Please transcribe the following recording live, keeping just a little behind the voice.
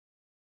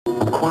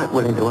quite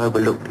willing to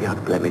overlook the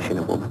odd blemish in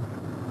a woman,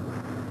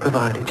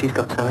 provided she's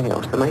got something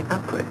else to make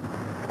up for it.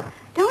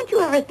 Don't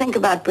you ever think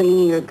about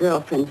bringing your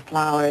girlfriend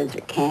flowers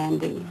or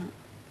candy?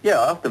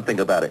 Yeah, I often think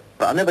about it,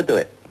 but I never do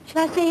it.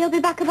 Shall I say you'll be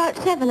back about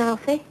 7,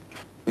 Alfie?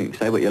 You can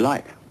say what you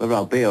like. Whether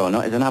I'll be here or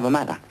not is another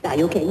matter. Now,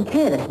 you're getting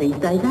careless these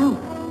days,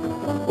 Alfie.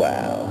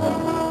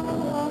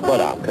 Well, what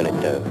I'm gonna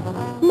do?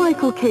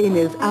 Michael Caine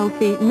is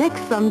Alfie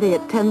next Sunday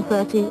at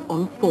 10:30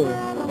 on 4.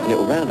 And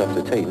it'll round off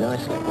the tea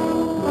nicely.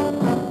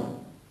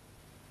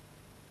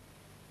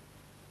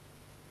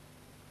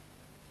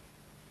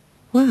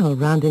 Well,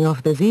 rounding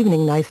off this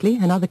evening nicely,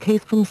 another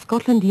case from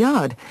Scotland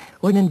Yard,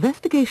 where an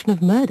investigation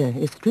of murder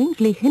is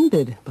strangely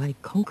hindered by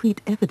concrete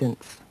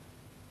evidence.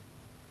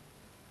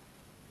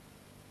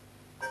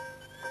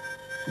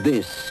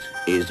 This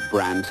is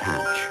Brands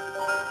Hatch.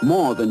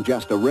 More than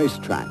just a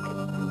racetrack,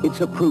 it's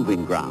a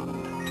proving ground.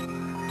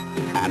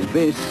 And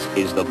this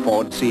is the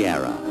Ford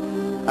Sierra,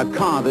 a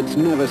car that's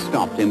never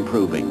stopped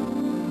improving.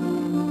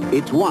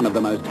 It's one of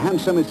the most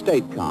handsome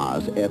estate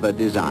cars ever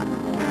designed.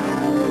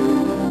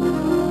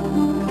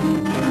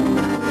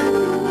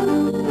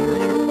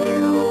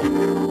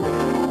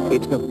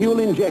 It's a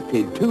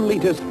fuel-injected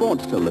 2-liter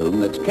sports saloon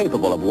that's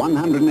capable of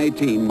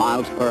 118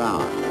 miles per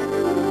hour.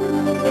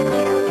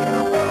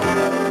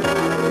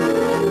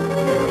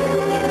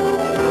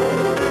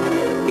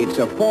 It's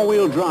a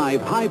 4-wheel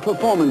drive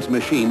high-performance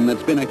machine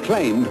that's been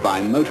acclaimed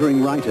by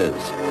motoring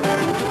writers.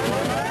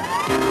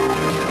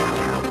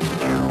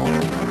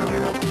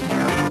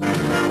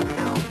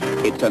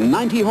 It's a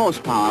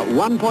 90-horsepower,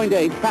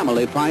 1.8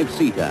 family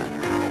 5-seater.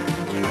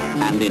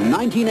 And in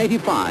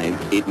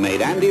 1985, it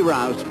made Andy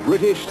Rouse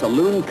British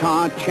Saloon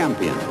Car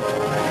Champion.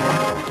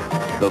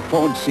 The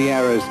Ford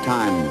Sierra's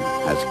time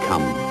has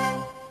come.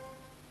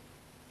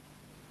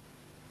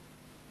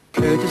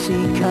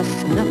 Courtesy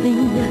costs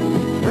nothing,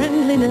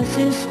 friendliness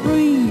is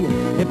free.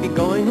 If you're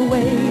going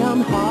away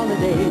on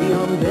holiday,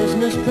 on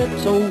business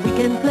trips or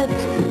weekend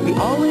flips, we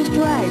always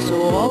try,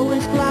 so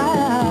always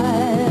fly.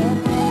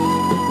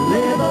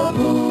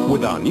 Liverpool.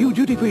 With our new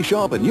duty-free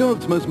shop and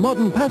Europe's most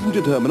modern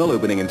passenger terminal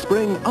opening in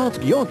spring,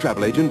 ask your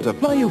travel agent to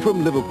fly you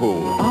from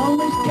Liverpool.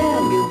 Always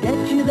care, we'll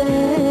get you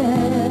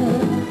there.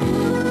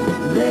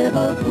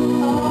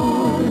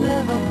 Liverpool,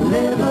 Liverpool,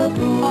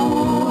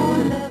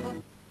 Liverpool,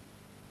 Liverpool.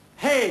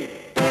 Hey,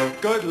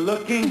 good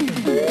looking.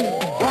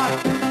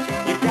 What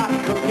you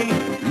got cooking?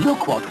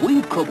 Look what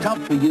we've cooked up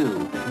for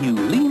you. New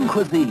lean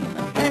cuisine.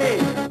 Hey,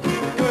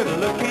 good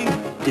looking.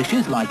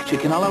 Dishes like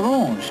chicken à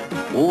l'orange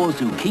or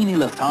zucchini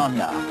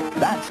lasagna.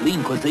 That's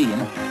lean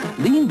cuisine.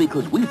 Lean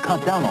because we've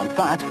cut down on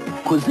fat.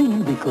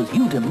 Cuisine because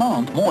you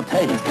demand more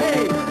taste.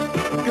 Hey,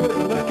 good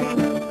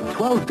looking.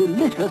 12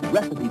 delicious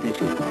recipe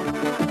dishes.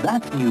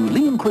 That's new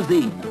lean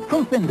cuisine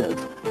from Findus.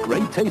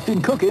 Great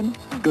tasting cooking.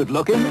 Good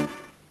looking.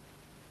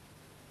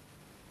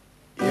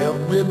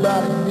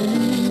 Everybody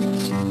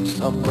needs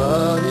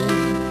somebody.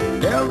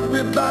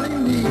 Everybody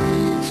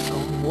needs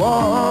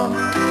someone.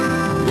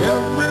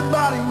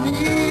 Everybody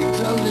needs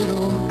a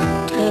little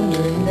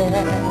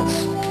tenderness.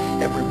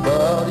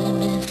 Everybody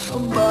needs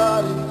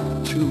somebody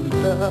to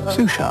love.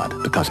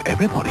 Suchard, because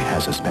everybody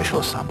has a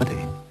special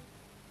somebody.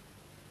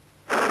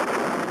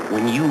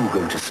 When you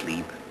go to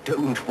sleep,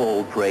 don't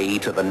fall prey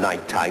to the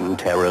nighttime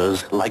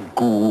terrors like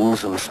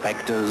ghouls and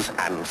spectres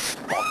and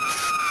spots.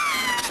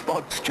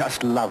 Spots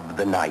just love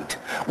the night,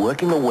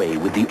 working away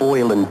with the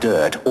oil and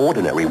dirt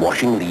ordinary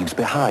washing leaves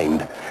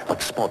behind.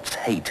 But spots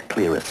hate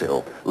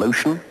Clearasil,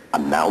 lotion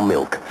and now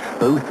milk,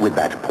 both with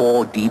that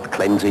pore deep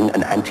cleansing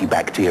and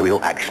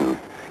antibacterial action.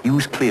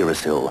 Use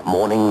Clearasil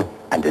morning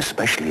and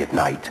especially at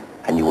night,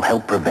 and you'll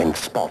help prevent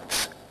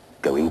spots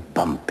going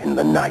bump in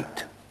the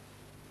night.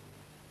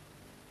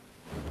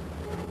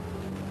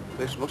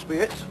 This must be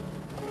it.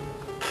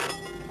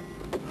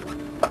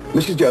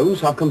 Mrs.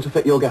 Jones, I've come to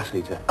fit your gas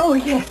heater. Oh,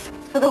 yes,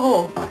 for the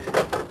hall.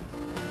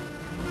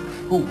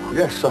 Oh,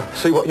 yes, I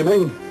see what you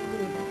mean.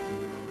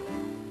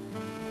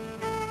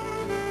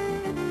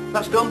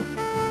 That's done.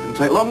 Didn't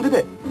take long, did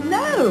it?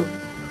 No.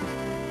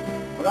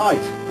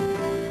 Right.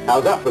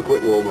 How's that for a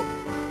quick warm-up?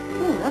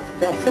 Oh, that's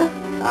better.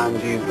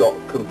 And you've got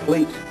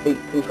complete heat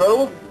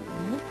control.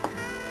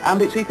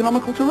 And it's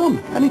economical to run,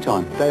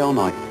 anytime, day or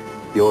night.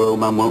 Your old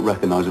man won't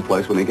recognise the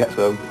place when he gets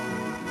home.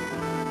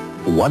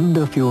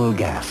 Wonder Fuel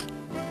Gas.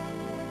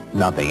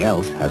 Nothing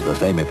else has the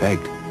same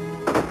effect.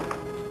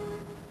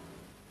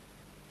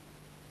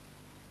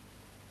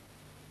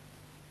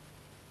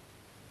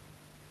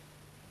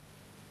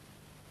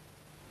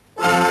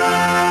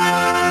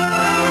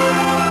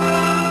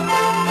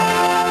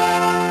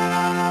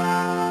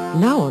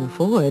 Now on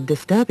 4, a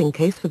disturbing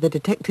case for the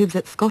detectives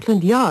at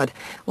Scotland Yard,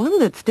 one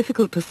that's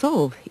difficult to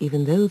solve,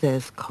 even though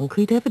there's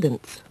concrete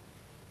evidence.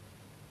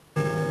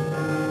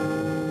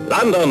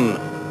 London,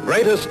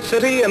 greatest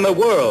city in the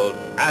world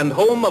and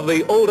home of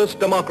the oldest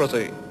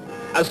democracy.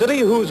 A city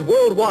whose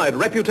worldwide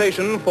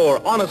reputation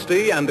for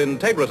honesty and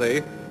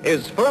integrity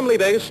is firmly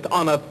based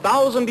on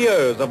 1,000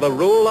 years of the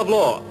rule of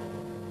law,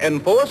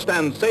 enforced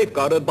and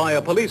safeguarded by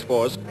a police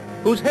force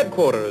whose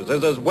headquarters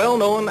is as well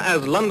known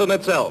as London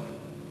itself.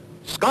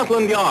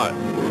 Scotland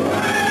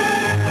Yard.